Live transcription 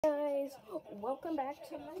guys, welcome back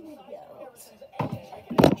to my videos.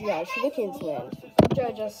 Josh the Kinsman.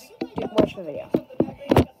 Just watch the video.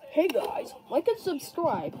 Hey guys, like and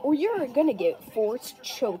subscribe, or you're gonna get forced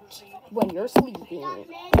choked when you're sleeping,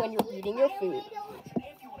 when you're eating your food.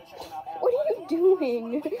 What are you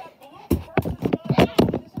doing?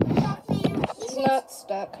 It's not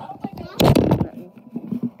stuck.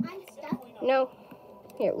 No.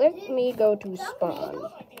 Here, let me go to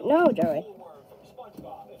spawn. No, Joey.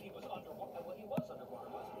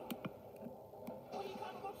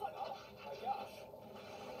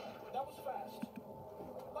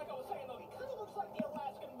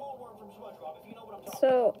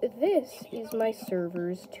 So, this is my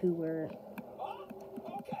server's tour.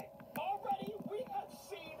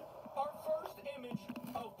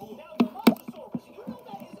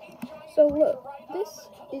 So look, this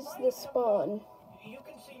is the spawn.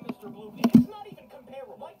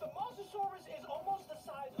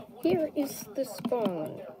 Here is the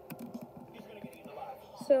spawn.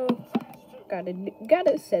 So,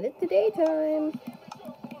 gotta set it to daytime.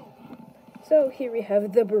 So here we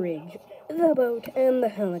have the bridge, the boat, and the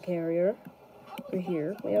helicarrier. Over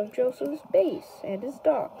here we have Joseph's base and his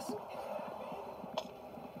docks.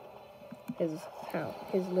 His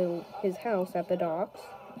house at the docks.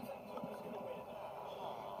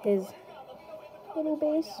 His little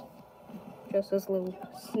base. Joseph's little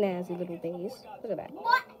snazzy little base. Look at that.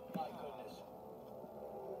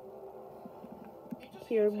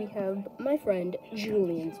 Here we have my friend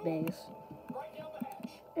Julian's base.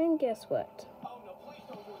 And guess what?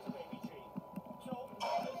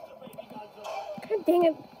 God dang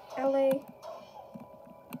it, LA.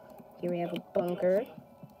 Here we have a bunker.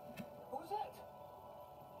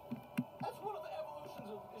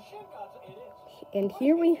 And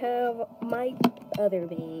here we have my other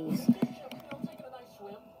base.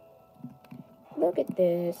 Look at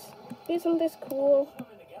this. Isn't this cool?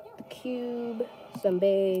 The cube, some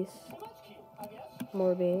base,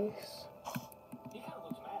 more base.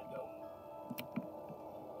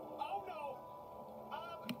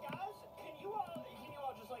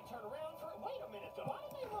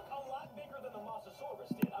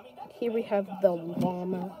 Here we have the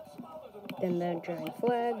llama, then the giant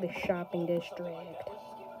flag, the shopping district,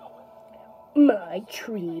 my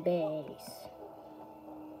tree base.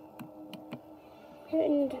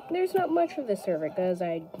 And there's not much of the server because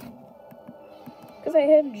I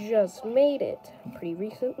had just made it pretty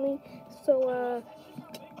recently. So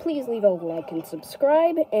please leave a like and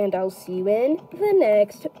subscribe, and I'll see you in the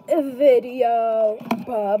next video.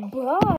 Bye bye.